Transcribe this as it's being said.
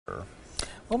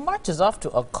Well, March is off to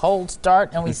a cold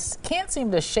start, and we can't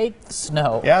seem to shake the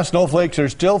snow. Yeah, snowflakes are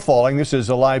still falling. This is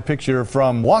a live picture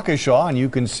from Waukesha, and you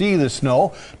can see the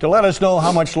snow. To let us know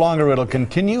how much longer it'll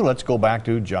continue, let's go back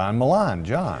to John Malan.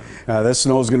 John. This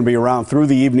snow is going to be around through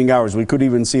the evening hours. We could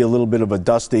even see a little bit of a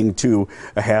dusting to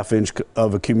a half-inch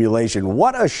of accumulation.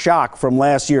 What a shock from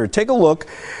last year. Take a look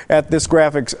at this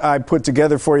graphics I put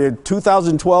together for you.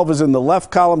 2012 is in the left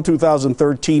column,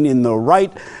 2013 in the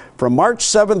right. From March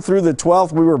 7th through the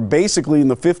 12th, we were basically in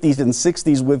the 50s and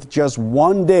 60s with just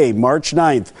one day, March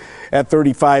 9th, at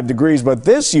 35 degrees. But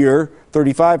this year,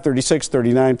 35, 36,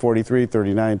 39, 43,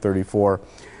 39, 34.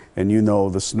 And you know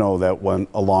the snow that went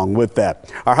along with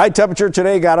that. Our high temperature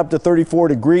today got up to 34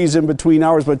 degrees in between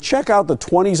hours, but check out the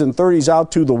 20s and 30s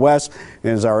out to the west.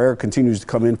 And as our air continues to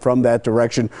come in from that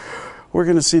direction, we're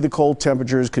going to see the cold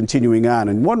temperatures continuing on.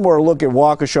 And one more look at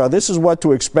Waukesha. This is what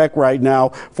to expect right now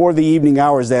for the evening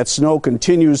hours. That snow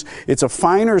continues. It's a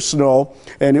finer snow,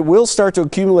 and it will start to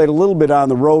accumulate a little bit on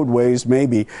the roadways,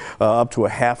 maybe up to a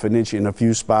half an inch in a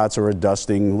few spots or a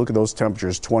dusting. Look at those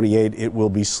temperatures, 28. It will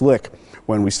be slick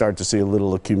when we start to see a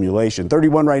little accumulation.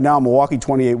 31 right now, Milwaukee,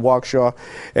 28 Waukesha,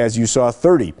 as you saw,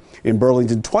 30 in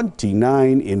Burlington,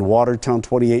 29 in Watertown,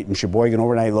 28 in Sheboygan.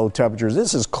 Overnight low temperatures.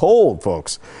 This is cold,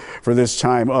 folks, for this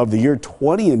time of the year.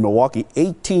 20 in Milwaukee,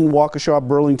 18 Waukesha,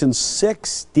 Burlington,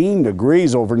 16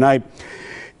 degrees overnight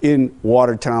in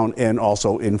Watertown and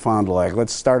also in Fond du Lac.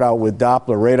 Let's start out with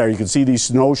Doppler radar. You can see these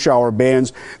snow shower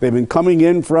bands. They've been coming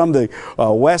in from the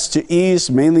west to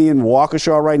east, mainly in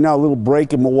Waukesha right now. A little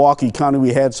break in Milwaukee County.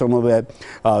 We had some of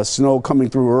that snow coming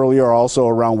through earlier, also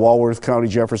around Walworth County,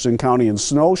 Jefferson County, and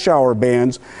snow shower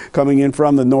bands coming in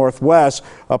from the northwest,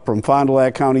 up from Fond du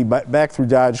Lac County, back through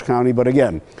Dodge County. But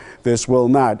again, this will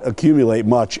not accumulate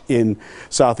much in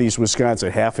southeast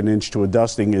Wisconsin. Half an inch to a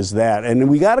dusting is that. And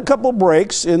we got a couple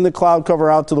breaks in the cloud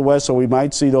cover out to the west, so we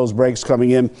might see those breaks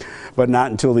coming in, but not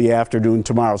until the afternoon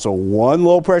tomorrow. So one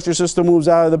low pressure system moves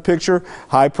out of the picture.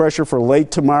 High pressure for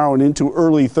late tomorrow and into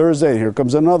early Thursday. And here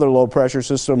comes another low pressure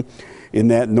system in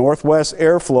that northwest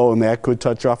airflow, and that could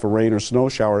touch off a rain or snow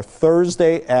shower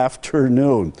Thursday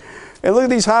afternoon. And look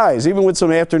at these highs, even with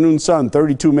some afternoon sun.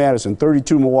 32 Madison,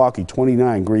 32 Milwaukee,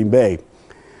 29 Green Bay,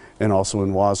 and also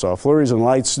in Wausau. Flurries and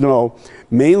light snow,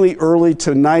 mainly early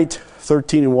tonight.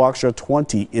 13 in Waukesha,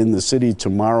 20 in the city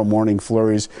tomorrow morning.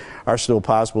 Flurries are still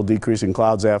possible. Decreasing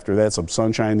clouds after that. Some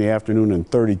sunshine in the afternoon, and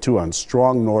 32 on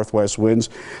strong northwest winds.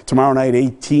 Tomorrow night,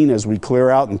 18 as we clear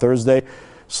out. And Thursday,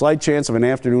 slight chance of an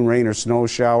afternoon rain or snow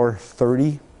shower.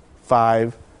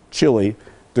 35 chilly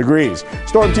degrees.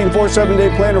 Storm Team 4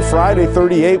 7-day planner Friday,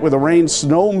 38 with a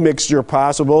rain-snow mixture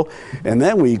possible. And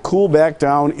then we cool back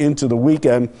down into the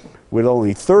weekend with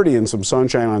only 30 and some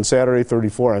sunshine on Saturday,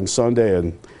 34 on Sunday,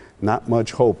 and not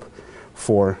much hope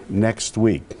for next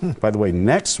week. By the way,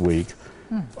 next week,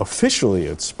 officially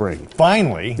it's spring.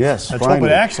 Finally. Yes, let's finally. hope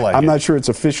it acts like I'm it. not sure it's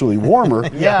officially warmer,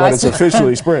 Yeah, but it's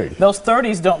officially spring. Those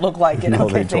 30s don't look like it. No,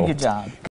 Okay, they thank you, don't. John.